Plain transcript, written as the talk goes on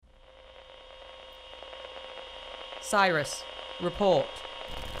Cyrus, report.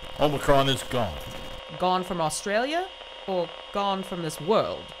 Omicron is gone. Gone from Australia? Or gone from this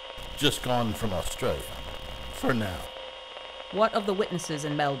world? Just gone from Australia. For now. What of the witnesses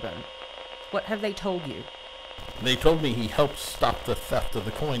in Melbourne? What have they told you? They told me he helped stop the theft of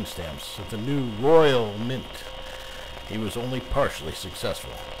the coin stamps at the new Royal Mint. He was only partially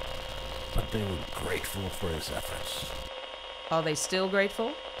successful, but they were grateful for his efforts. Are they still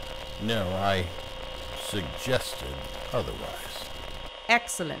grateful? No, I suggested otherwise.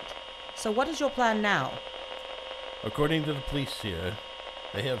 Excellent. So what is your plan now? According to the police here,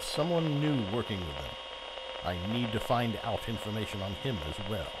 they have someone new working with them. I need to find out information on him as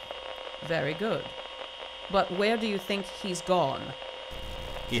well. Very good. But where do you think he's gone?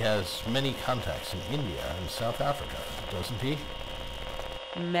 He has many contacts in India and South Africa, doesn't he?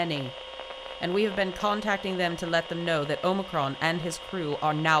 Many. And we have been contacting them to let them know that Omicron and his crew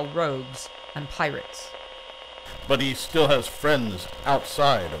are now rogues and pirates. But he still has friends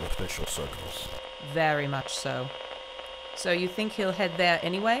outside of official circles. Very much so. So you think he'll head there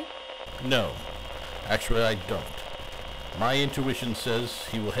anyway? No, actually I don't. My intuition says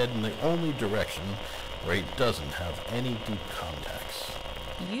he will head in the only direction where he doesn't have any deep contacts.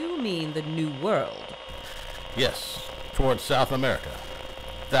 You mean the New World? Yes, towards South America.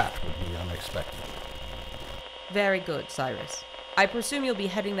 That would be unexpected. Very good, Cyrus. I presume you'll be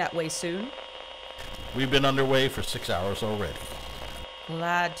heading that way soon? We've been underway for 6 hours already.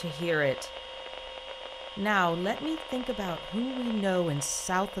 Glad to hear it. Now, let me think about who we know in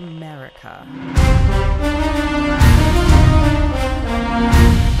South America.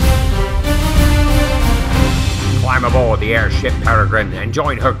 Climb aboard the airship Peregrine and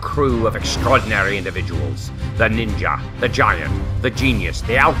join her crew of extraordinary individuals. The ninja, the giant, the genius,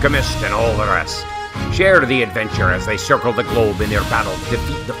 the alchemist, and all the rest. Share the adventure as they circle the globe in their battle to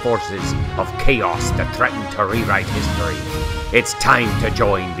defeat the forces of chaos that threaten to rewrite history. It's time to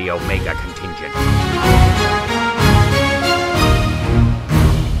join the Omega Contingent.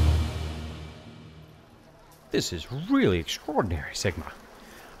 This is really extraordinary, Sigma.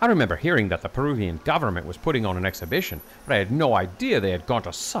 I remember hearing that the Peruvian government was putting on an exhibition, but I had no idea they had gone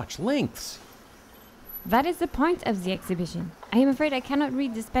to such lengths. That is the point of the exhibition. I am afraid I cannot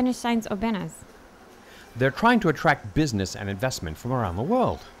read the Spanish signs or banners. They're trying to attract business and investment from around the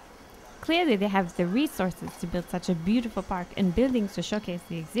world. Clearly they have the resources to build such a beautiful park and buildings to showcase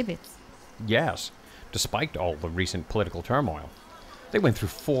the exhibits. Yes, despite all the recent political turmoil. They went through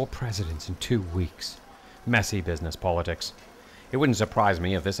 4 presidents in 2 weeks. Messy business politics. It wouldn't surprise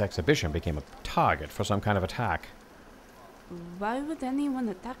me if this exhibition became a target for some kind of attack. Why would anyone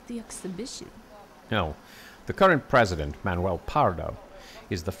attack the exhibition? No, the current president, Manuel Pardo,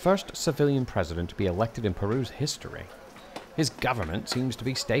 is the first civilian president to be elected in Peru's history. His government seems to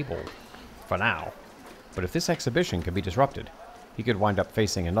be stable, for now. But if this exhibition can be disrupted, he could wind up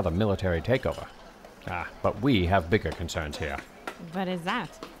facing another military takeover. But we have bigger concerns here. What is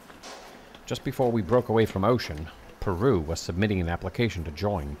that? Just before we broke away from Ocean, Peru was submitting an application to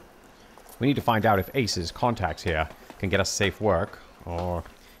join. We need to find out if Ace's contacts here can get us safe work, or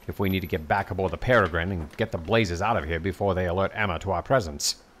if we need to get back aboard the Peregrine and get the blazes out of here before they alert Emma to our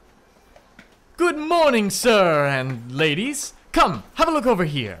presence. Good morning, sir and ladies. Come, have a look over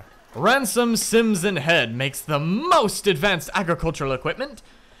here. Ransom, Sims, and Head makes the most advanced agricultural equipment,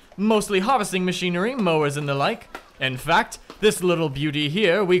 mostly harvesting machinery, mowers, and the like. In fact, this little beauty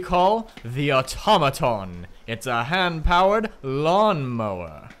here we call the Automaton. It's a hand-powered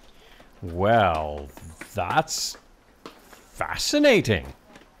lawnmower. Well, that's fascinating.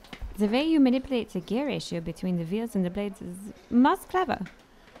 The way you manipulate the gear ratio between the wheels and the blades is most clever.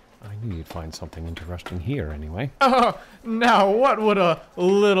 I knew you'd find something interesting here anyway. Oh, now what would a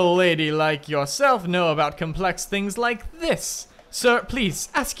little lady like yourself know about complex things like this? Sir, please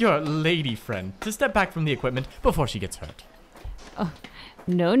ask your lady friend to step back from the equipment before she gets hurt. Oh,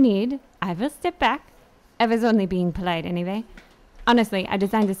 no need. I will step back. I was only being polite anyway. Honestly, I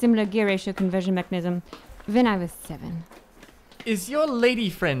designed a similar gear ratio conversion mechanism when I was 7. Is your lady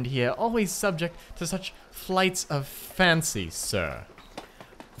friend here always subject to such flights of fancy, sir?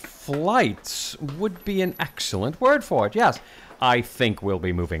 Flights would be an excellent word for it, yes. I think we'll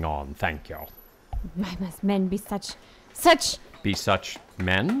be moving on, thank you. Why must men be such... Be such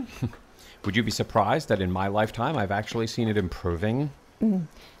men? Would you be surprised that in my lifetime I've actually seen it improving?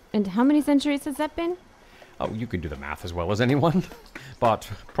 And how many centuries has that been? Oh, you can do the math as well as anyone. But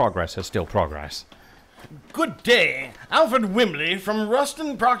progress is still progress. Good day. Alfred Wimley from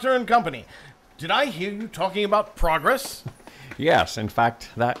Ruston, Proctor & Company. Did I hear you talking about progress? Yes, in fact,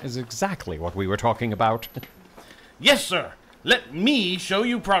 that is exactly what we were talking about. Yes, sir. Let me show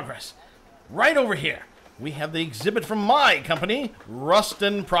you progress. Right over here. we have the exhibit from my company,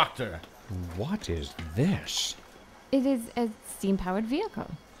 Rustin Proctor. What is this? It is a steam-powered vehicle.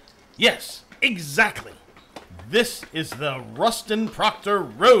 Yes, exactly. This is the Rustin Proctor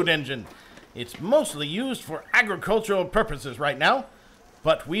road engine. It's mostly used for agricultural purposes right now,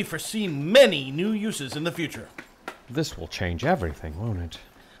 but we foresee many new uses in the future. This will change everything, won't it?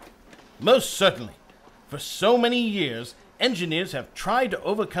 Most certainly. For so many years, engineers have tried to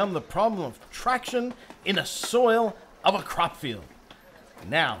overcome the problem of traction in a soil of a crop field.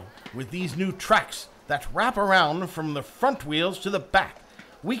 Now, with these new tracks that wrap around from the front wheels to the back,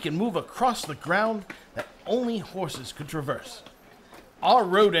 we can move across the ground that only horses could traverse. Our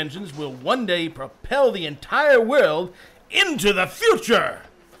road engines will one day propel the entire world into the future!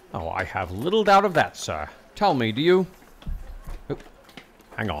 Oh, I have little doubt of that, sir. Tell me, do you... Oh,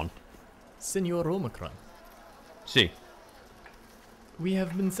 hang on. Senor Omicron, See. we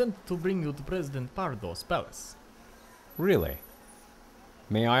have been sent to bring you to President Pardo's palace. Really?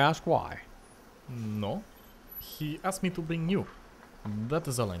 May I ask why? No, he asked me to bring you. That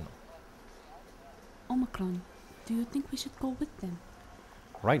is all I know. Omicron, do you think we should go with them?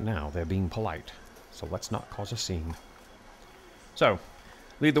 Right now, they're being polite, so let's not cause a scene. So,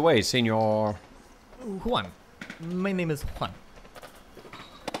 lead the way, Senor... Juan. My name is Juan.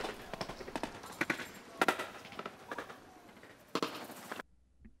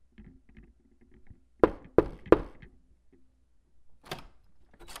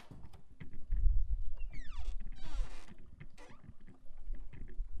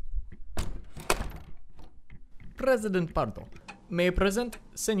 President Pardo, may I present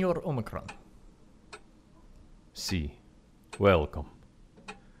Senor Omicron? See. Welcome.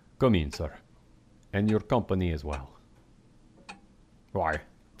 Come in, sir. And your company as well. Why,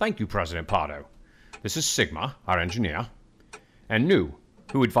 thank you, President Pardo. This is Sigma, our engineer, and Nu,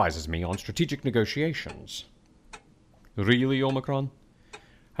 who advises me on strategic negotiations. Really, Omicron?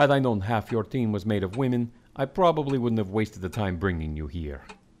 Had I known half your team was made of women, I probably wouldn't have wasted the time bringing you here.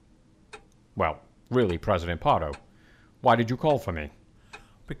 Well, really, President Pardo, why did you call for me?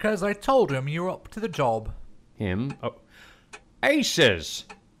 Because I told him you were up to the job. Him? Oh. Aces!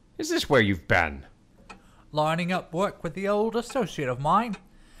 Is this where you've been? Lining up work with the old associate of mine.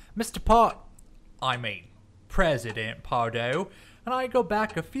 President Pardo, and I go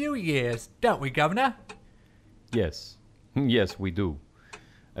back a few years, don't we, Governor? Yes. Yes, we do.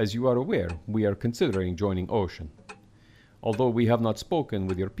 As you are aware, we are considering joining Ocean. Although we have not spoken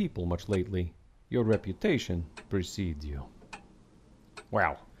with your people much lately, your reputation precedes you.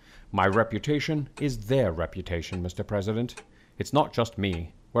 Well, my reputation is their reputation, Mr. President. It's not just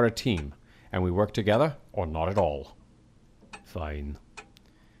me. We're a team, and we work together or not at all. Fine.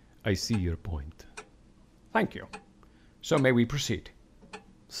 I see your point. Thank you. So may we proceed?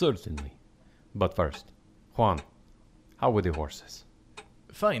 Certainly. But first, Juan, how were the horses?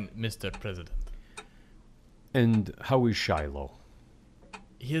 Fine, Mr. President. And how is Shiloh?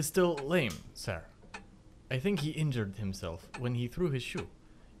 He is still lame, sir. I think he injured himself when he threw his shoe.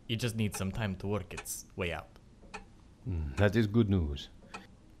 He just needs some time to work its way out. That is good news.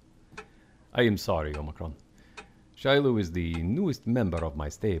 I am sorry, Omicron. Shiloh is the newest member of my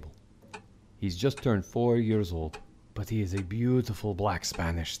stable. He's just turned 4 years old, but he is a beautiful black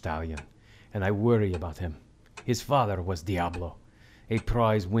Spanish stallion, and I worry about him. His father was Diablo, a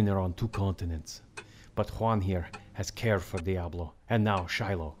prize winner on 2 continents. But Juan here has cared for Diablo, and now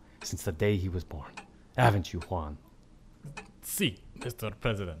Shiloh, since the day he was born. Haven't you, Juan? Si, Mr.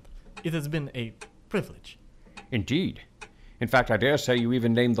 President. It has been a privilege. Indeed. In fact, I dare say you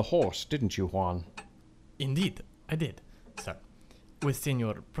even named the horse, didn't you, Juan? Indeed, I did, sir. With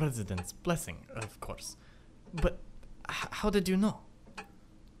Senor President's blessing, of course. But how did you know?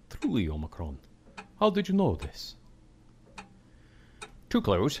 Truly, Omicron. How did you know this? 2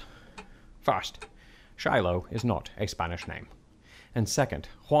 clues. First, Shiloh is not a Spanish name. And second,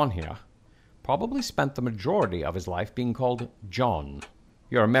 Juan here probably spent the majority of his life being called John.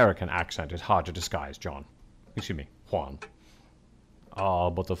 Your American accent is hard to disguise, John. Excuse me, Juan. Ah,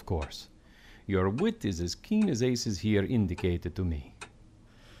 but of course, your wit is as keen as Aces here indicated to me.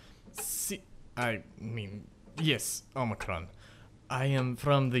 Yes, Omicron. I am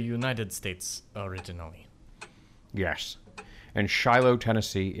from the United States originally. Yes, and Shiloh,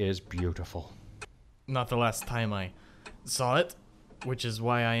 Tennessee is beautiful. Not the last time I saw it, which is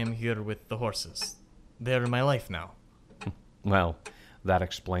why I am here with the horses. They're my life now. Well, that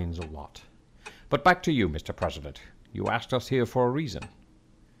explains a lot. But back to you, Mr. President. You asked us here for a reason.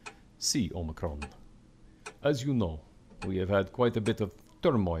 See, Omicron. As you know, we have had quite a bit of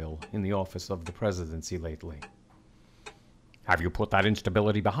turmoil in the office of the presidency lately. Have you put that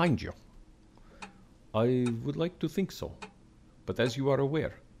instability behind you? I would like to think so. But as you are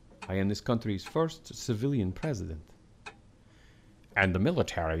aware, I am this country's first civilian president. And the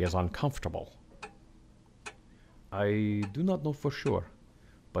military is uncomfortable. I do not know for sure,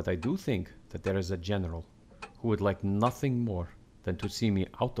 but I do think that there is a general who would like nothing more than to see me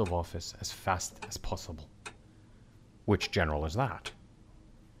out of office as fast as possible. Which general is that?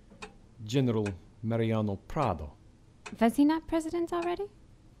 General Mariano Prado. Was he not president already?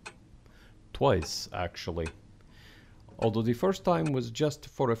 Twice, actually. Although the first time was just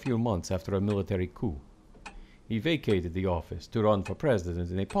for a few months after a military coup. He vacated the office to run for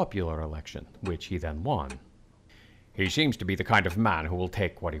president in a popular election, which he then won. He seems to be the kind of man who will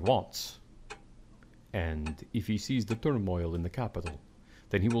take what he wants. And if he sees the turmoil in the capital,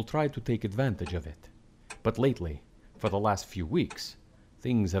 then he will try to take advantage of it. But lately, for the last few weeks,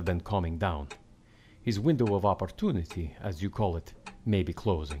 things have been calming down. His window of opportunity, as you call it, may be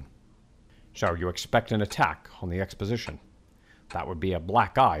closing. So you expect an attack on the exposition? That would be a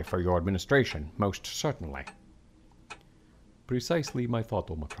black eye for your administration, most certainly. Precisely my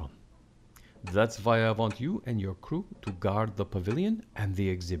thought, Omicron. That's why I want you and your crew to guard the pavilion and the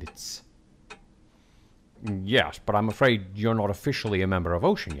exhibits. Yes, but I'm afraid you're not officially a member of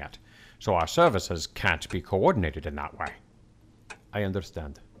Ocean yet, so our services can't be coordinated in that way. I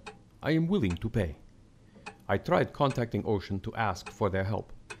understand. I am willing to pay. I tried contacting Ocean to ask for their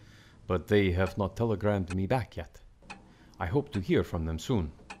help, but they have not telegrammed me back yet. I hope to hear from them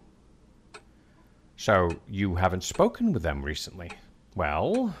soon. So, you haven't spoken with them recently?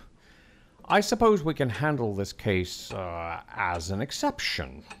 Well, I suppose we can handle this case as an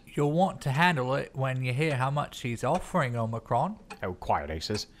exception. You'll want to handle it when you hear how much he's offering, Omicron. Oh, quiet,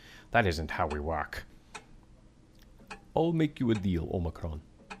 Aces. That isn't how we work. I'll make you a deal, Omicron.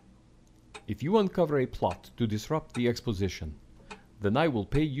 If you uncover a plot to disrupt the exposition, then I will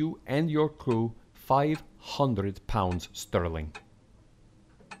pay you and your crew 500 pounds sterling.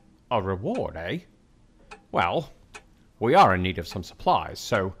 A reward, eh? Well, we are in need of some supplies,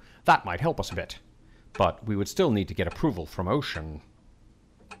 so that might help us a bit. But we would still need to get approval from Ocean.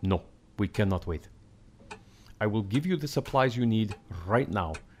 No, we cannot wait. I will give you the supplies you need right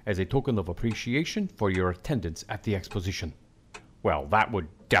now as a token of appreciation for your attendance at the exposition. Well, that would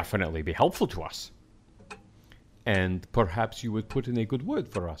definitely be helpful to us. And perhaps you would put in a good word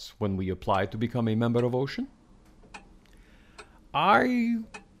for us when we apply to become a member of Ocean? I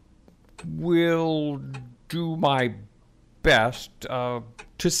will do my best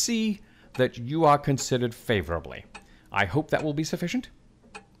to see that you are considered favorably. I hope that will be sufficient?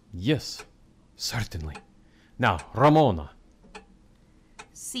 Yes, certainly. Now, Ramona.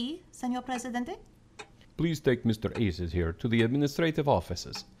 Si, Senor Presidente? Please take Mr. Aces here to the administrative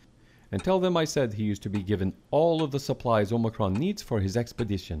offices and tell them I said he is to be given all of the supplies Omicron needs for his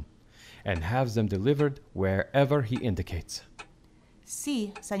expedition and have them delivered wherever he indicates.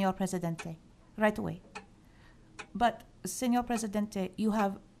 Si, Senor Presidente. Right away. But, Senor Presidente, you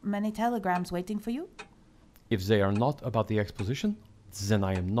have many telegrams waiting for you? If they are not about the exposition, then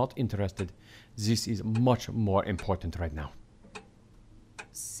I am not interested. This is much more important right now.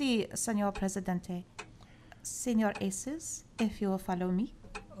 Si, Senor Presidente. Senor Aces, if you will follow me.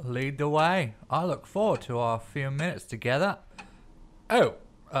 Lead the way. I look forward to our few minutes together. Oh,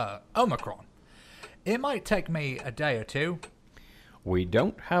 Omicron. It might take me a day or two. We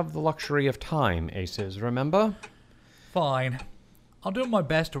don't have the luxury of time, Aces, remember? Fine. I'll do my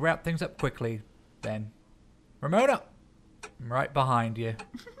best to wrap things up quickly, then. Ramona, I'm right behind you.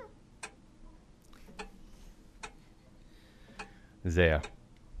 There.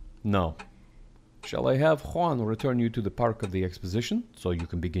 No. Shall I have Juan return you to the park of the exposition so you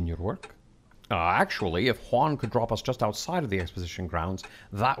can begin your work? Actually, if Juan could drop us just outside of the exposition grounds,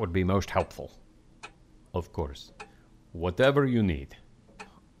 that would be most helpful. Of course. Whatever you need.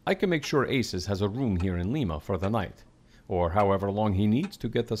 I can make sure Aces has a room here in Lima for the night, or however long he needs to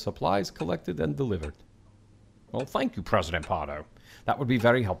get the supplies collected and delivered. Well, thank you, President Pardo. That would be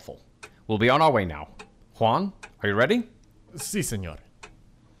very helpful. We'll be on our way now. Juan, are you ready? Si, senor.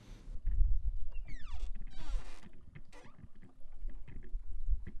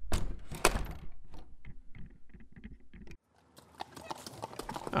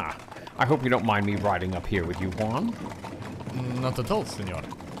 I hope you don't mind me riding up here with you, Juan. Not at all, senor.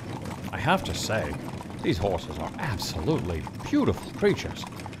 I have to say, these horses are absolutely beautiful creatures.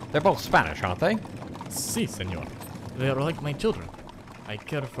 They're both Spanish, aren't they? Si, senor. They are like my children. I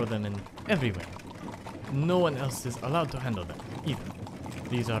care for them in every way. No one else is allowed to handle them, either.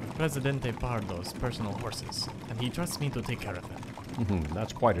 These are Presidente Pardo's personal horses, and he trusts me to take care of them.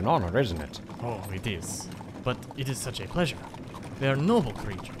 That's quite an honor, isn't it? Oh, it is. But it is such a pleasure. They are noble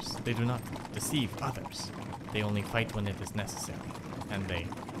creatures. They do not deceive others. They only fight when it is necessary. And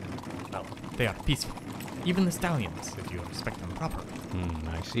they are peaceful. Even the stallions, if you respect them properly.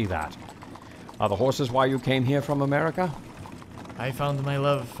 I see that. Are the horses why you came here from America? I found my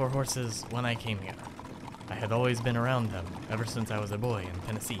love for horses when I came here. I had always been around them ever since I was a boy in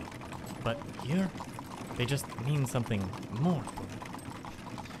Tennessee. But here, they just mean something more to me.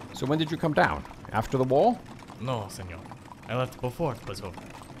 So when did you come down? After the war? No, senor. I left before it was over.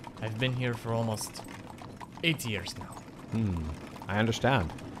 I've been here for almost 8 years now. I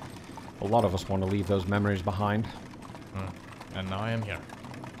understand. A lot of us want to leave those memories behind. And now I am here.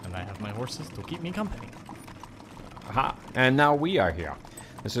 And I have my horses to keep me company. Aha, and now we are here.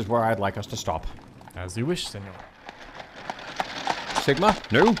 This is where I'd like us to stop. As you wish, senor. Sigma,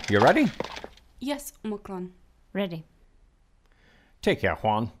 Nu, you ready? Yes, Omicron. Ready. Take care,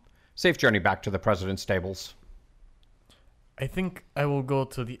 Juan. Safe journey back to the President's stables. I think I will go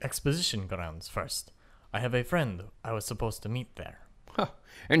to the exposition grounds first. I have a friend I was supposed to meet there.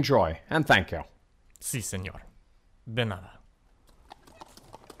 Enjoy, and thank you. Si, senor. De nada.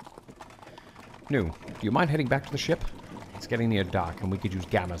 Nu, do you mind heading back to the ship? It's getting near dark, and we could use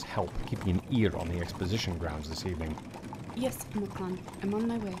Gamma's help keeping an ear on the exposition grounds this evening. Yes, Omicron. I'm on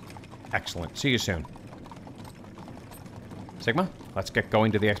my way. Excellent. See you soon. Sigma, let's get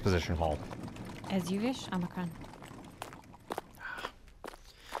going to the exposition hall. As you wish, Omicron.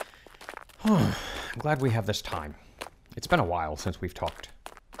 I'm glad we have this time. It's been a while since we've talked.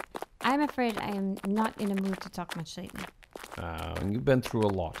 I'm afraid I am not in a mood to talk much lately. You've been through a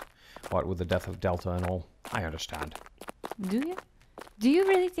lot. What with the death of Delta and all. I understand. Do you? Do you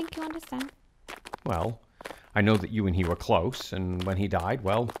really think you understand? Well, I know that you and he were close, and when he died,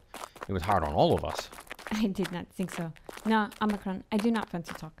 well, it was hard on all of us. I did not think so. No, Omicron, I do not want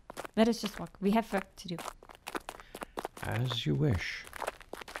to talk. Let us just walk. We have work to do. As you wish.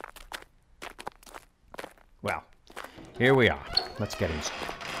 Well, here we are. Let's get inside.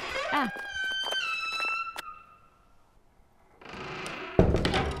 Ah.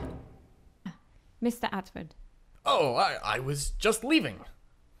 Mr. Atwood. Oh, I was just leaving.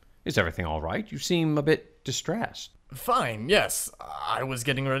 Is everything all right? You seem a bit distressed. Fine, yes. I was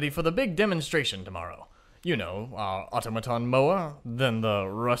getting ready for the big demonstration tomorrow. You know, our automaton mower, then the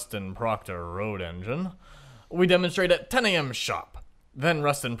Rustin Proctor road engine. We demonstrate at 10 a.m. sharp. Then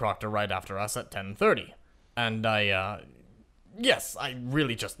Rustin Proctor right after us at 10:30. And yes, I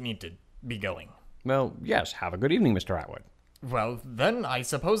really just need to be going. Well, yes, have a good evening, Mr. Atwood. Well, then I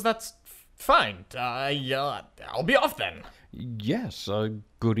suppose that's fine. I'll be off then. Yes,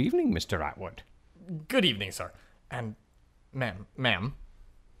 good evening, Mr. Atwood. Good evening, sir. And, ma'am.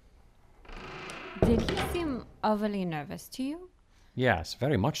 Did he seem overly nervous to you? Yes,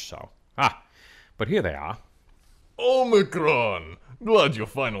 very much so. Ah, but here they are. Omicron! Glad you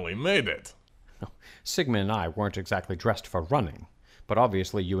finally made it. Sigma and I weren't exactly dressed for running, but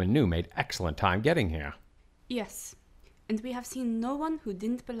obviously you and Nu made excellent time getting here. Yes. And we have seen no one who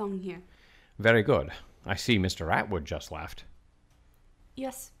didn't belong here. Very good. I see Mr. Atwood just left.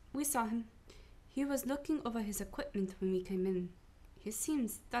 Yes, we saw him. He was looking over his equipment when we came in. He seemed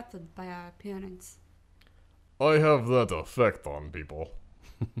startled by our appearance. I have that effect on people.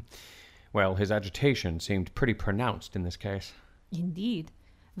 Well, his agitation seemed pretty pronounced in this case. Indeed.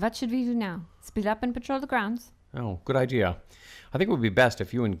 What should we do now? Split up and patrol the grounds? Oh, good idea. I think it would be best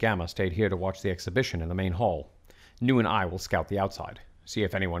if you and Gamma stayed here to watch the exhibition in the main hall. Nu and I will scout the outside, see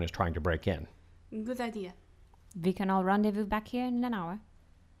if anyone is trying to break in. Good idea. We can all rendezvous back here in an hour.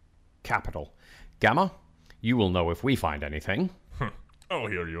 Capital. Gamma, you will know if we find anything. I'll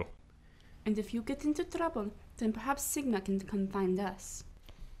hear you. And if you get into trouble, then perhaps Sigma can come find us.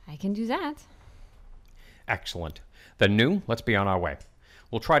 I can do that. Excellent. Then, Nu, let's be on our way.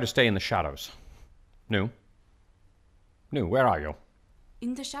 We'll try to stay in the shadows. Nu? Nu, where are you?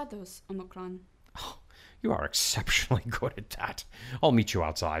 In the shadows, Omicron. Oh, you are exceptionally good at that. I'll meet you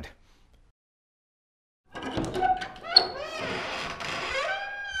outside.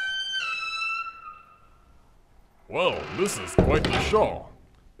 Well, this is quite the show.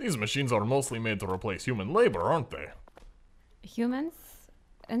 These machines are mostly made to replace human labor, aren't they? Humans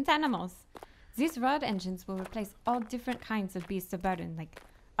and animals. These road engines will replace all different kinds of beasts of burden, like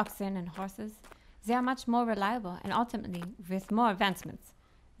oxen and horses. They are much more reliable, and ultimately, with more advancements,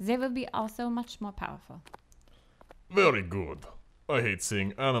 they will be also much more powerful. Very good. I hate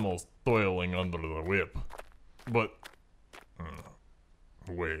seeing animals toiling under the whip. But...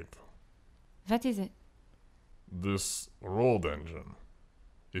 wait. What is it? This road engine.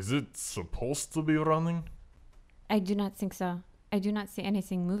 Is it supposed to be running? I do not think so. I do not see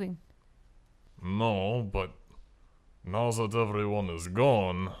anything moving. No, but Now that everyone is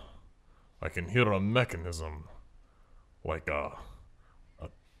gone, I can hear a mechanism. Like a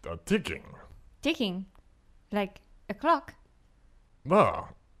ticking. Ticking? Like a clock? Ah,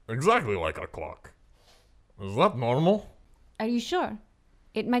 exactly like a clock. Is that normal? Are you sure?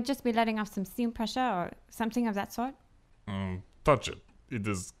 It might just be letting off some steam pressure or something of that sort. Touch it. It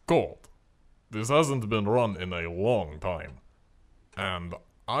is cold. This hasn't been run in a long time. And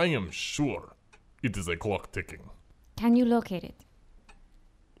I am sure it is a clock ticking. Can you locate it?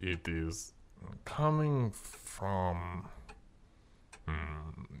 It is coming from...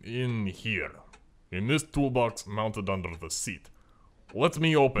 in here. In this toolbox mounted under the seat. Let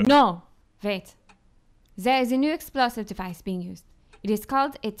me open... No! Wait. There is a new explosive device being used. It is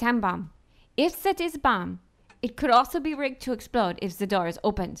called a time bomb. If that is bomb, it could also be rigged to explode if the door is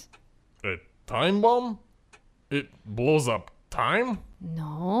opened. A time bomb? It blows up time?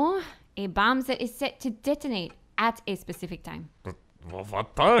 No, a bomb that is set to detonate at a specific time. But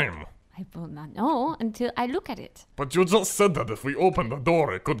what time? I will not know until I look at it. But you just said that if we open the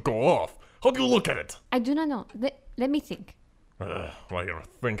door, it could go off. How do you look at it? I do not know. Let me think. While you're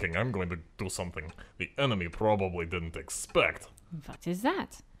thinking, I'm going to do something the enemy probably didn't expect. What is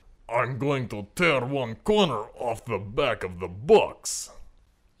that? I'm going to tear one corner off the back of the box.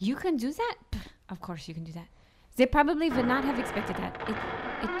 You can do that? Pff, of course you can do that. They probably would not have expected that.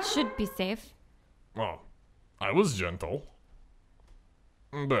 It should be safe. Oh, I was gentle.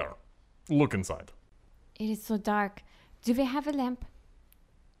 There. Look inside. It is so dark. Do we have a lamp?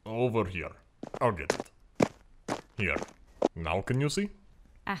 Over here. I'll get it. Here. Now can you see?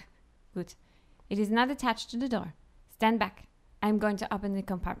 Ah, good. It is not attached to the door. Stand back. I'm going to open the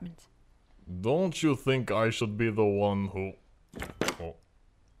compartment. Don't you think I should be the one who... Oh,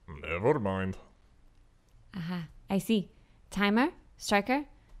 never mind. Aha, I see. Timer, striker,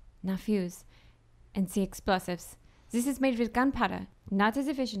 now fuse, and see explosives. This is made with gunpowder, not as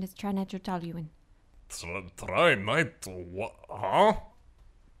efficient as trinitrotoluene. What? Huh?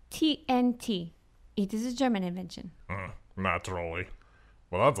 TNT. It is a German invention. Naturally.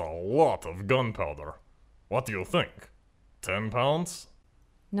 Well, that's a lot of gunpowder. What do you think? 10 pounds?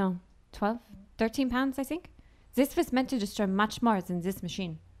 No, 12, 13 pounds, I think. This was meant to destroy much more than this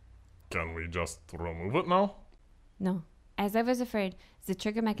machine. Can we just remove it now? No, as I was afraid, the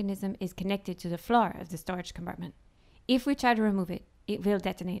trigger mechanism is connected to the floor of the storage compartment. If we try to remove it, it will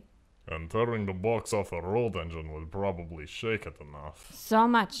detonate. And tearing the box off a road engine would probably shake it enough. So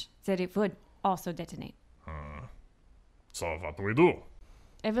much that it would also detonate. So what do we do?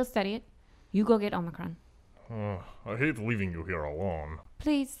 I will study it. You go get Omicron. I hate leaving you here alone.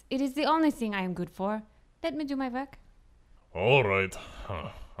 Please, it is the only thing I am good for. Let me do my work. All right.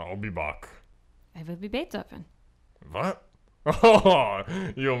 I'll be back. I will be Beethoven. What? Oh,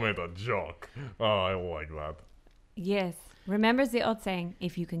 you made a joke. Oh, I like that. Yes. Remember the old saying,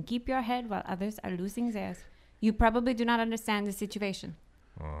 if you can keep your head while others are losing theirs, you probably do not understand the situation.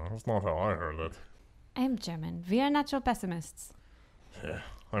 That's not how I heard it. I am German. We are natural pessimists. Yeah,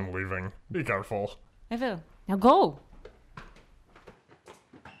 I'm leaving. Be careful. I will. Now go!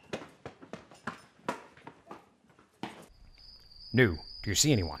 Nu, do you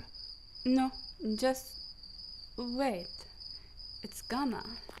see anyone? No, just wait. It's Gamma.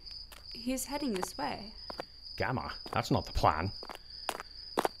 He's heading this way. Gamma? That's not the plan.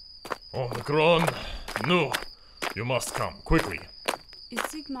 Omicron, no. You must come, quickly. Is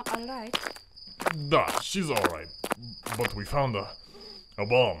Sigma alright? Da, she's alright. But we found a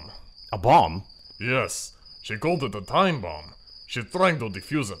bomb. A bomb? Yes, she called it a time bomb. She's trying to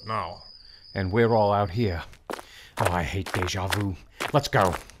defuse it now. And we're all out here. Oh, I hate deja vu. Let's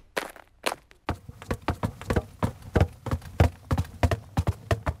go.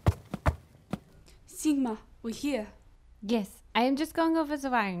 Sigma, we're here. Yes, I am just going over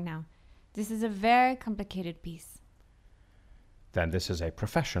the wiring now. This is a very complicated piece. Then this is a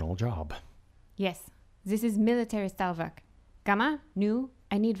professional job. Yes, this is military style work. Gamma, Nu,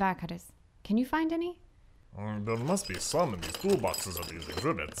 I need wire cutters. Can you find any? There must be some in these toolboxes of these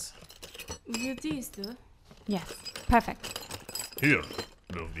exhibits. Will these do? Yes, perfect. Here,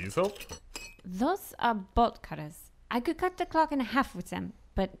 do these help? Those are bolt cutters. I could cut the clock in half with them,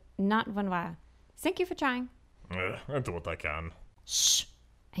 but not one wire. Thank you for trying. I do what I can. Shh!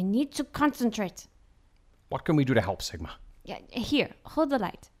 I need to concentrate. What can we do to help, Sigma? Yeah, here, hold the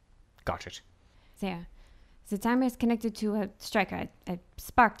light. Got it. There. The timer is connected to a striker, a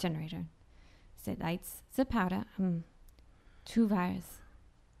spark generator. The lights, the powder. 2 wires.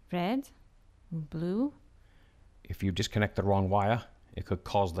 Red, blue. If you disconnect the wrong wire, it could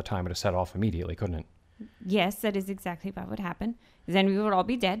cause the timer to set off immediately, couldn't it? Yes, that is exactly what would happen. Then we would all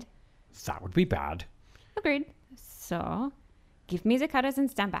be dead. That would be bad. Agreed. So, give me the cutters and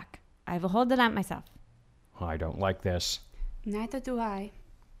stand back. I will hold the lamp myself. I don't like this. Neither do I.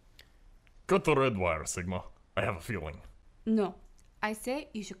 Cut the red wire, Sigma. I have a feeling. No, I say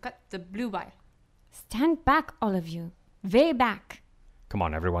you should cut the blue wire. Stand back, all of you. Way back. Come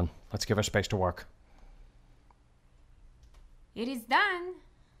on, everyone. Let's give her space to work. It is done.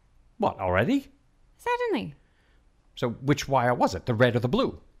 What, already? Certainly. So which wire was it, the red or the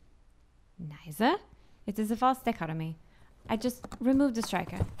blue? Neither. It is a false dichotomy. I just removed the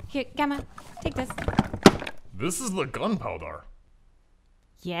striker. Here, Gamma, take this. This is the gunpowder.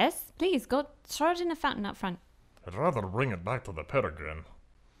 Yes, please, go throw it in the fountain up front. I'd rather bring it back to the Peregrine.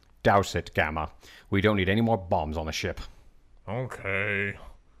 Douse it, Gamma. We don't need any more bombs on the ship. Okay.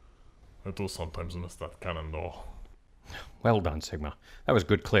 I do sometimes miss that cannon, though. Well done, Sigma. That was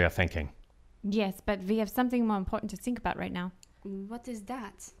good, clear thinking. Yes, but we have something more important to think about right now. What is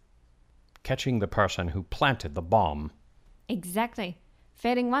that? Catching the person who planted the bomb. Exactly.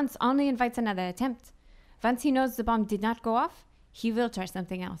 Failing once only invites another attempt. Once he knows the bomb did not go off, he will try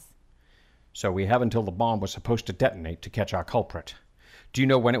something else. So we have until the bomb was supposed to detonate to catch our culprit. Do you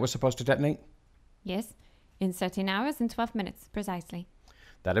know when it was supposed to detonate? Yes, in 13 hours and 12 minutes, precisely.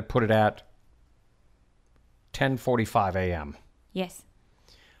 That'd put it at 10:45 a.m. Yes.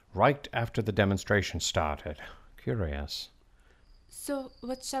 Right after the demonstration started. Curious. So,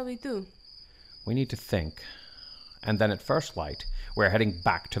 what shall we do? We need to think. And then at first light, we're heading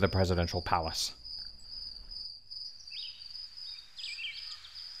back to the presidential palace.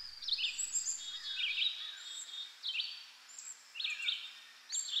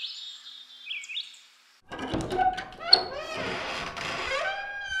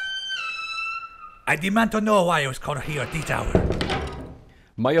 I demand to know why I was called here at this hour.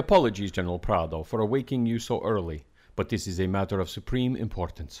 My apologies, General Prado, for awaking you so early, but this is a matter of supreme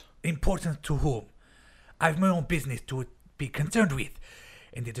importance. Important to whom? I have my own business to be concerned with,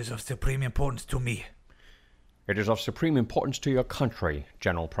 and it is of supreme importance to me. It is of supreme importance to your country,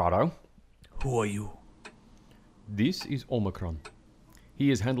 General Prado. Who are you? This is Omicron.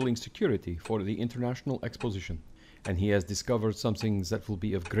 He is handling security for the International Exposition, and he has discovered something that will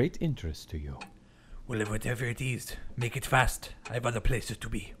be of great interest to you. Well, whatever it is, make it fast. I have other places to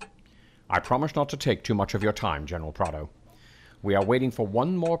be. I promise not to take too much of your time, General Prado. We are waiting for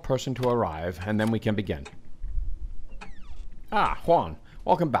one more person to arrive, and then we can begin. Ah, Juan,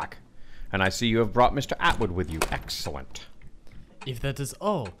 welcome back. And I see you have brought Mr. Atwood with you. Excellent. If that is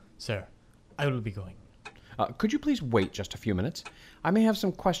all, sir, I will be going. Could you please wait just a few minutes? I may have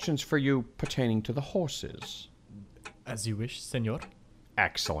some questions for you pertaining to the horses. As you wish, senor.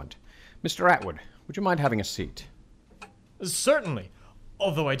 Excellent. Mr. Atwood, would you mind having a seat? Certainly,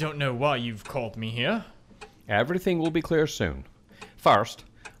 although I don't know why you've called me here. Everything will be clear soon. First,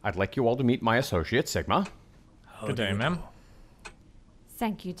 I'd like you all to meet my associate, Sigma. Good day, ma'am.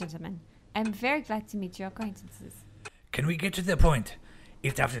 Thank you, gentlemen. I'm very glad to meet your acquaintances. Can we get to the point?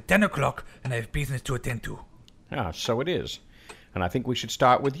 It's after 10 o'clock, and I have business to attend to. Ah, so it is. And I think we should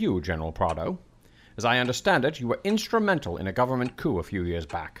start with you, General Prado. As I understand it, you were instrumental in a government coup a few years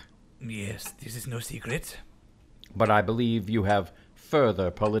back. Yes, this is no secret. But I believe you have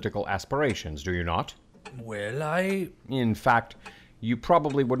further political aspirations, do you not? Well, In fact, you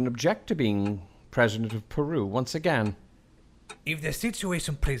probably wouldn't object to being president of Peru once again. If the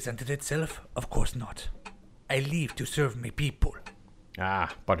situation presented itself, of course not. I leave to serve my people.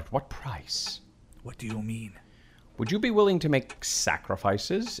 Ah, but at what price? What do you mean? Would you be willing to make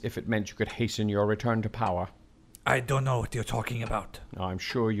sacrifices if it meant you could hasten your return to power? I don't know what you're talking about. I'm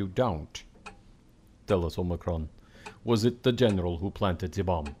sure you don't. Tell us, Omicron. Was it the general who planted the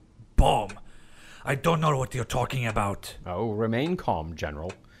bomb? Bomb? I don't know what you're talking about. Oh, remain calm,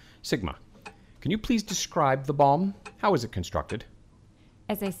 General. Sigma, can you please describe the bomb? How is it constructed?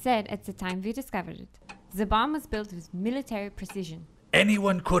 As I said at the time we discovered it, the bomb was built with military precision.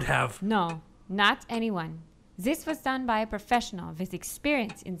 Anyone could have. No, not anyone. This was done by a professional with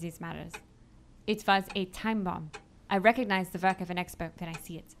experience in these matters. It was a time bomb. I recognize the work of an expert when I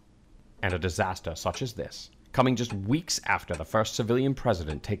see it. And a disaster such as this, coming just weeks after the first civilian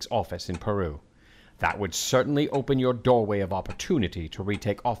president takes office in Peru. That would certainly open your doorway of opportunity to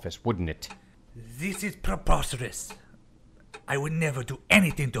retake office, wouldn't it? This is preposterous. I would never do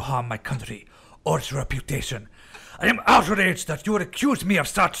anything to harm my country or its reputation. I am outraged that you would accuse me of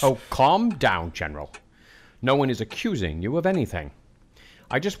such. Oh, calm down, General. No one is accusing you of anything.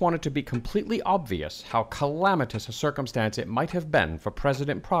 I just want it to be completely obvious how calamitous a circumstance it might have been for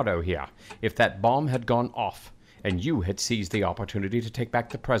President Prado here if that bomb had gone off and you had seized the opportunity to take back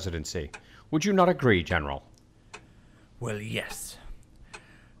the presidency. Would you not agree, General? Well, yes.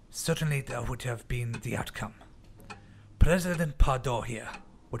 Certainly that would have been the outcome. President Pardo here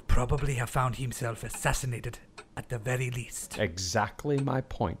would probably have found himself assassinated at the very least. Exactly my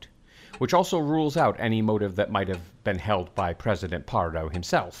point. Which also rules out any motive that might have been held by President Pardo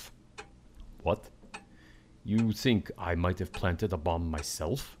himself. What? You think I might have planted a bomb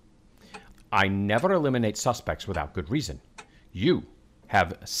myself? I never eliminate suspects without good reason. You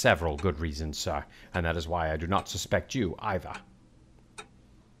have several good reasons, sir, and that is why I do not suspect you either.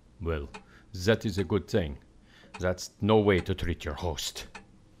 Well, that is a good thing. That's no way to treat your host.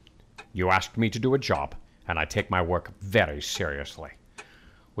 You asked me to do a job, and I take my work very seriously.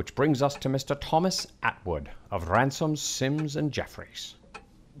 Which brings us to Mr. Thomas Atwood of Ransom, Sims, and Jeffries.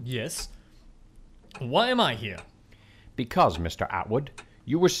 Yes? Why am I here? Because, Mr. Atwood,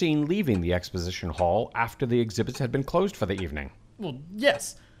 you were seen leaving the exposition hall after the exhibits had been closed for the evening. Well,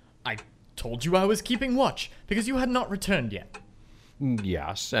 yes. I told you I was keeping watch, because you had not returned yet.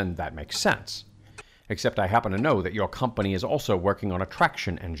 Yes, and that makes sense. Except I happen to know that your company is also working on a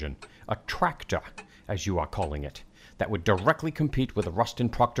traction engine, a tractor, as you are calling it, that would directly compete with the Rustin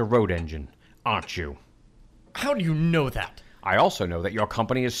Proctor road engine, aren't you? How do you know that? I also know that your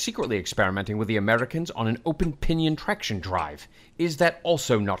company is secretly experimenting with the Americans on an open pinion traction drive. Is that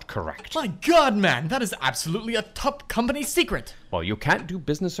also not correct? My God, man, that is absolutely a top company secret. Well, you can't do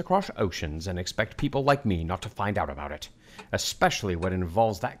business across oceans and expect people like me not to find out about it, especially when it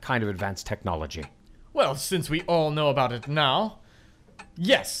involves that kind of advanced technology. Well, since we all know about it now,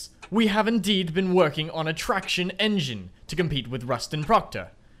 yes, we have indeed been working on a traction engine to compete with Rustin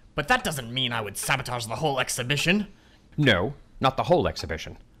Proctor. But that doesn't mean I would sabotage the whole exhibition. No, not the whole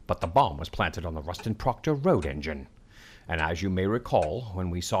exhibition, but the bomb was planted on the Rustin Proctor road engine. And as you may recall, when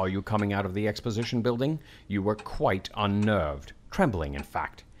we saw you coming out of the exposition building, you were quite unnerved, trembling in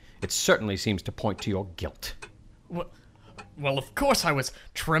fact. It certainly seems to point to your guilt. Well, of course I was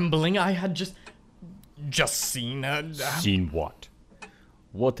trembling. I had just seen... Seen what?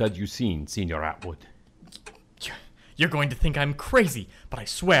 What had you seen, Senior Atwood? You're going to think I'm crazy, but I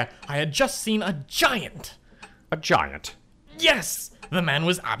swear I had just seen a giant. A giant? Yes! The man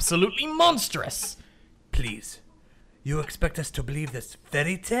was absolutely monstrous! Please, you expect us to believe this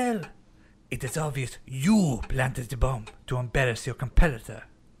fairy tale? It is obvious you planted the bomb to embarrass your competitor.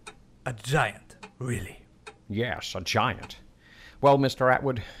 A giant, really. Yes, a giant. Well, Mr.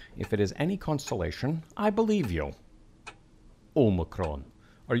 Atwood, if it is any consolation, I believe you. Omicron,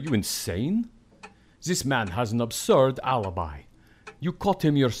 are you insane? This man has an absurd alibi. You caught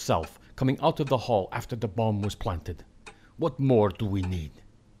him yourself, coming out of the hall after the bomb was planted. What more do we need?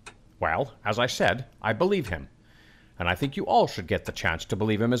 Well, as I said, I believe him. And I think you all should get the chance to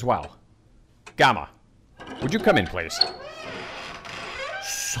believe him as well. Gamma, would you come in, please?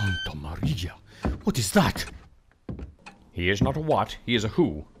 Santa Maria, what is that? He is not a what, he is a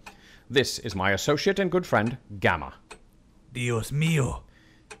who. This is my associate and good friend, Gamma. Dios mío,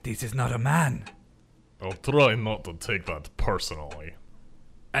 this is not a man. I'll try not to take that personally.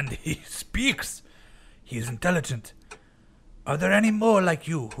 And he speaks. He is intelligent. Are there any more like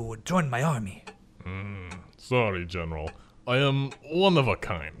you who would join my army? Sorry, General. I am one of a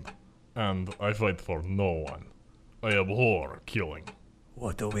kind, and I fight for no one. I abhor killing.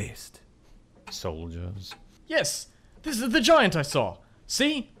 What a waste. Soldiers. Yes, this is the giant I saw.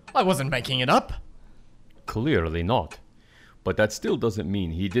 See? I wasn't making it up. Clearly not. But that still doesn't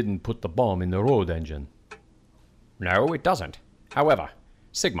mean he didn't put the bomb in the road engine. No, it doesn't. However,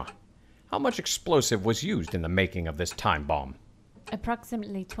 Sigma, how much explosive was used in the making of this time bomb?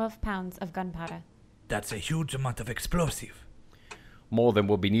 Approximately 12 pounds of gunpowder. That's a huge amount of explosive. More than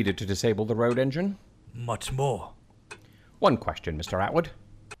will be needed to disable the road engine? Much more. One question, Mr. Atwood.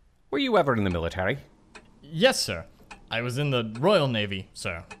 Were you ever in the military? Yes, sir. I was in the Royal Navy,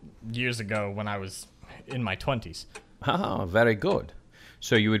 sir. Years ago when I was in my 20s. Ah, very good.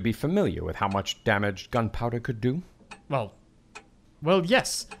 So you would be familiar with how much damage gunpowder could do? Well,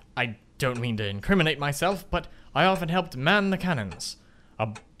 yes. I don't mean to incriminate myself, but I often helped man the cannons.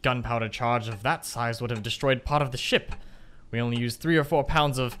 A gunpowder charge of that size would have destroyed part of the ship. We only used 3 or 4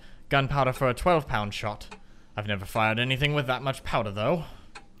 pounds of gunpowder for a 12-pound shot. I've never fired anything with that much powder, though.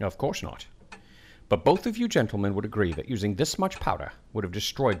 Of course not. But both of you gentlemen would agree that using this much powder would have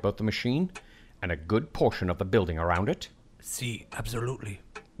destroyed both the machine and a good portion of the building around it? See, absolutely.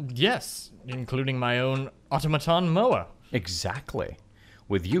 Yes, including my own automaton mower. Exactly.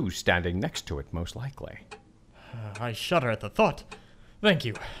 With you standing next to it, most likely. I shudder at the thought. Thank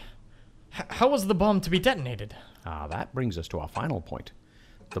you. How was the bomb to be detonated? That brings us to our final point.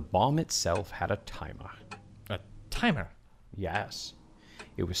 The bomb itself had a timer. A timer? Yes.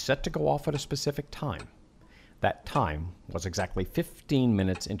 It was set to go off at a specific time. That time was exactly 15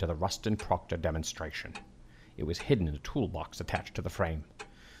 minutes into the Rustin Proctor demonstration. It was hidden in a toolbox attached to the frame,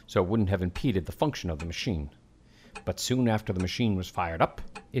 so it wouldn't have impeded the function of the machine. But soon after the machine was fired up,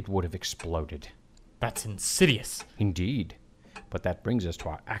 it would have exploded. That's insidious. Indeed. But that brings us to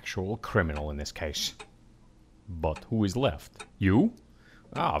our actual criminal in this case. But who is left? You?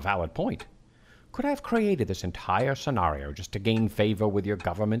 Ah, valid point. Could I have created this entire scenario just to gain favor with your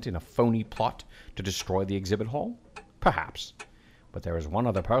government in a phony plot to destroy the exhibit hall? Perhaps. But there is one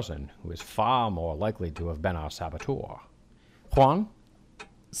other person who is far more likely to have been our saboteur. Juan?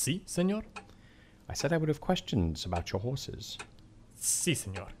 Si, senor? I said I would have questions about your horses. Si,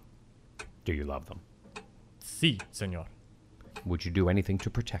 senor. Do you love them? Si, senor. Would you do anything to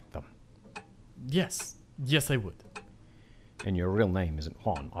protect them? Yes. Yes, I would. And your real name isn't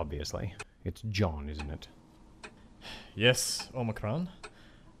Juan, obviously. It's John, isn't it? Yes, Omicron.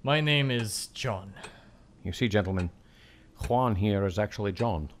 My name is John. You see, gentlemen, Juan here is actually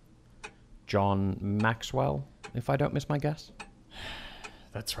John. John Maxwell, if I don't miss my guess.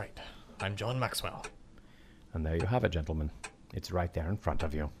 That's right. I'm John Maxwell. And there you have it, gentlemen. It's right there in front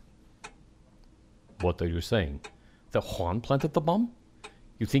of you. What are you saying? That Juan planted the bomb?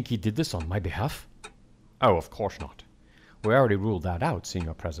 You think he did this on my behalf? Oh, of course not. We already ruled that out,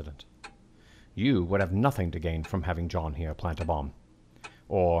 Senor President. You would have nothing to gain from having John here plant a bomb.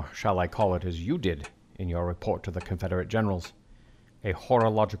 Or shall I call it as you did in your report to the Confederate generals? A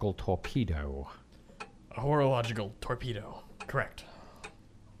horological torpedo. A horological torpedo. Correct.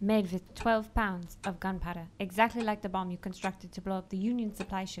 Made with 12 pounds of gunpowder, exactly like the bomb you constructed to blow up the Union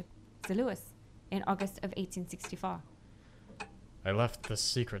supply ship, the Lewis, in August of 1864. I left the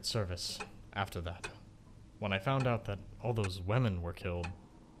Secret Service after that. When I found out that all those women were killed,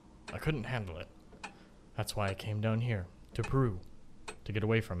 I couldn't handle it. That's why I came down here, to Peru, to get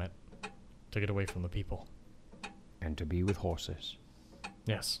away from it, to get away from the people. And to be with horses.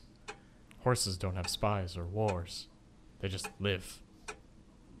 Yes. Horses don't have spies or wars. They just live.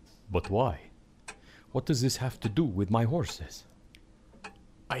 But why? What does this have to do with my horses?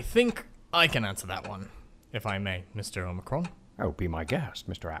 I think I can answer that one, if I may, Mr. Omicron. Oh, be my guest,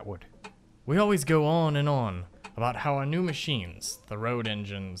 Mr. Atwood. We always go on and on about how our new machines, the road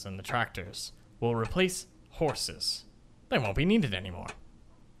engines and the tractors, will replace horses. They won't be needed anymore.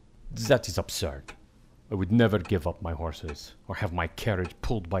 That is absurd. I would never give up my horses, or have my carriage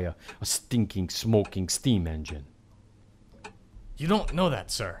pulled by a stinking, smoking steam engine. You don't know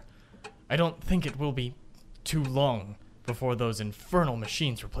that, sir. I don't think it will be too long before those infernal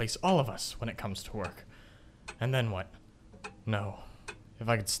machines replace all of us when it comes to work. And then what? No. If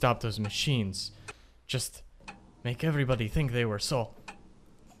I could stop those machines, just make everybody think they were so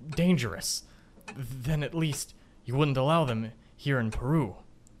dangerous, then at least you wouldn't allow them here in Peru.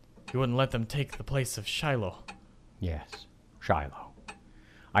 You wouldn't let them take the place of Shiloh. Yes, Shiloh.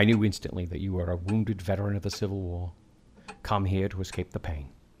 I knew instantly that you were a wounded veteran of the Civil War, come here to escape the pain.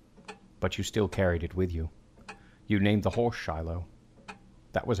 But you still carried it with you. You named the horse Shiloh.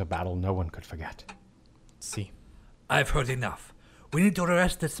 That was a battle no one could forget. See. I've heard enough. We need to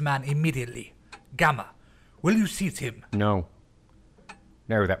arrest this man immediately. Gamma, will you seize him? No.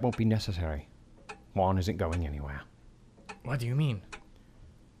 No, that won't be necessary. Juan isn't going anywhere. What do you mean?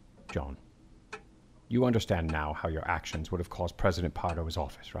 John, you understand now how your actions would have caused President Pardo his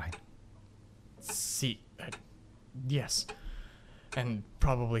office, right? See. Yes. And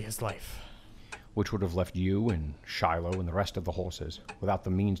probably his life. Which would have left you and Shiloh and the rest of the horses without the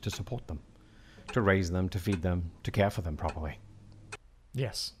means to support them, to raise them, to feed them, to care for them properly.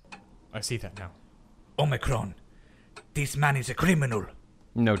 Yes. I see that now. Omicron, this man is a criminal.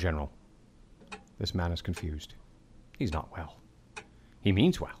 No, General. This man is confused. He's not well. He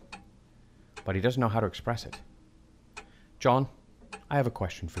means well, but he doesn't know how to express it. John, I have a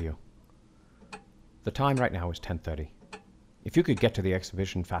question for you. The time right now is 10:30. If you could get to the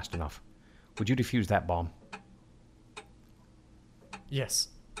exhibition fast enough, would you defuse that bomb? Yes.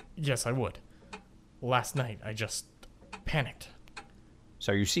 Yes, I would. Last night, I just panicked.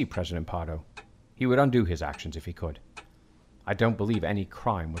 So you see, President Pardo, he would undo his actions if he could. I don't believe any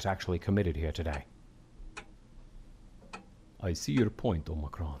crime was actually committed here today. I see your point,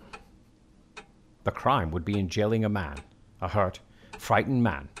 Omicron. The crime would be in jailing a man, a hurt, frightened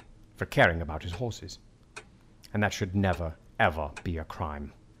man, for caring about his horses. And that should never, ever be a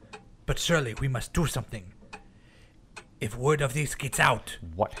crime. But surely we must do something. If word of this gets out...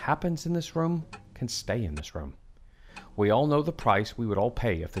 What happens in this room can stay in this room. We all know the price we would all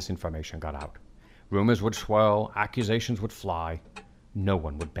pay if this information got out. Rumors would swirl, accusations would fly. No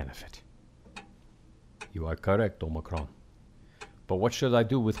one would benefit. You are correct, Omicron. But what should I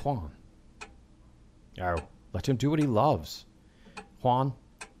do with Juan? Oh, let him do what he loves. Juan,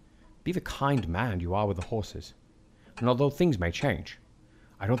 Be the kind man you are with the horses. And although things may change,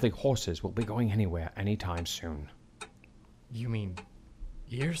 I don't think horses will be going anywhere anytime soon. You mean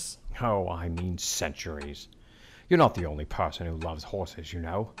years? Oh, I mean centuries. You're not the only person who loves horses, you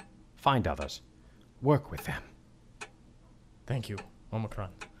know. Find others. Work with them. Thank you, Omicron.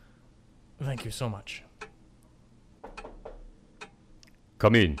 Thank you so much.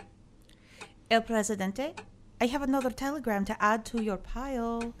 Come in. El Presidente, I have another telegram to add to your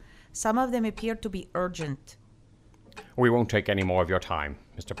pile. Some of them appear to be urgent. We won't take any more of your time,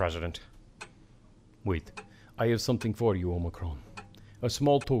 Mr. President. Wait, I have something for you, Omicron. A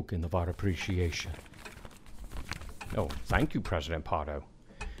small token of our appreciation. Oh, thank you, President Pardo.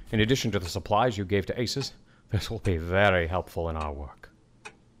 In addition to the supplies you gave to ACES, this will be very helpful in our work.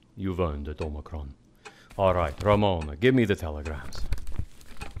 You've earned it, Omicron. All right, Ramon, give me the telegrams.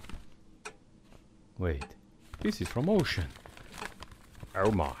 Wait, this is from Ocean.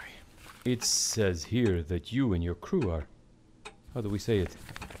 Oh my. It says here that you and your crew are, how do we say it?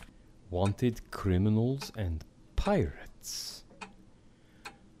 Wanted criminals and pirates.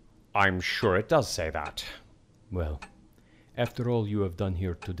 I'm sure it does say that. Well, after all you have done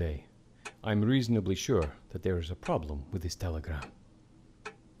here today, I'm reasonably sure that there is a problem with this telegram.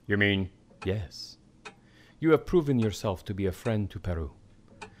 You mean? Yes. You have proven yourself to be a friend to Peru,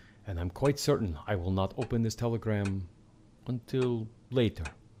 and I'm quite certain I will not open this telegram until later,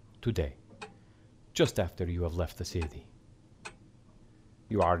 today, just after you have left the city.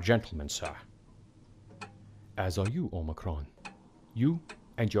 You are a gentleman, sir. As are you, Omicron. You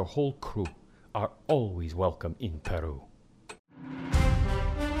and your whole crew are always welcome in Peru.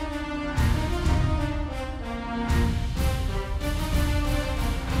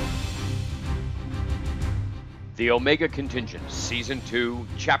 The Omega Contingent, Season 2,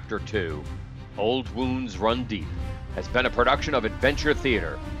 Chapter 2, Old Wounds Run Deep, has been a production of Adventure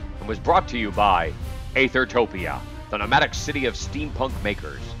Theater and was brought to you by Aethertopia, the nomadic city of steampunk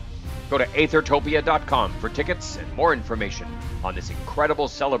makers. Go to aethertopia.com for tickets and more information on this incredible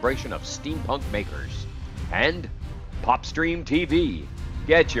celebration of steampunk makers. And Popstream TV.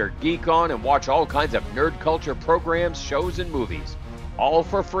 Get your geek on and watch all kinds of nerd culture programs, shows, and movies, all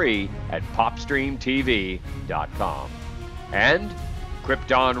for free at popstreamtv.com. And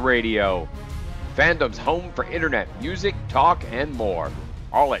Krypton Radio, fandom's home for internet music, talk, and more,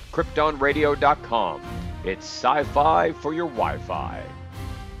 all at kryptonradio.com. It's sci-fi for your Wi-Fi.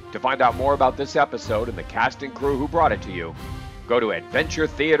 To find out more about this episode and the cast and crew who brought it to you, go to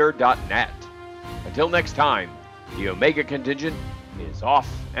adventuretheater.net. Until next time, the Omega Contingent is off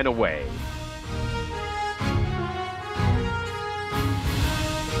and away.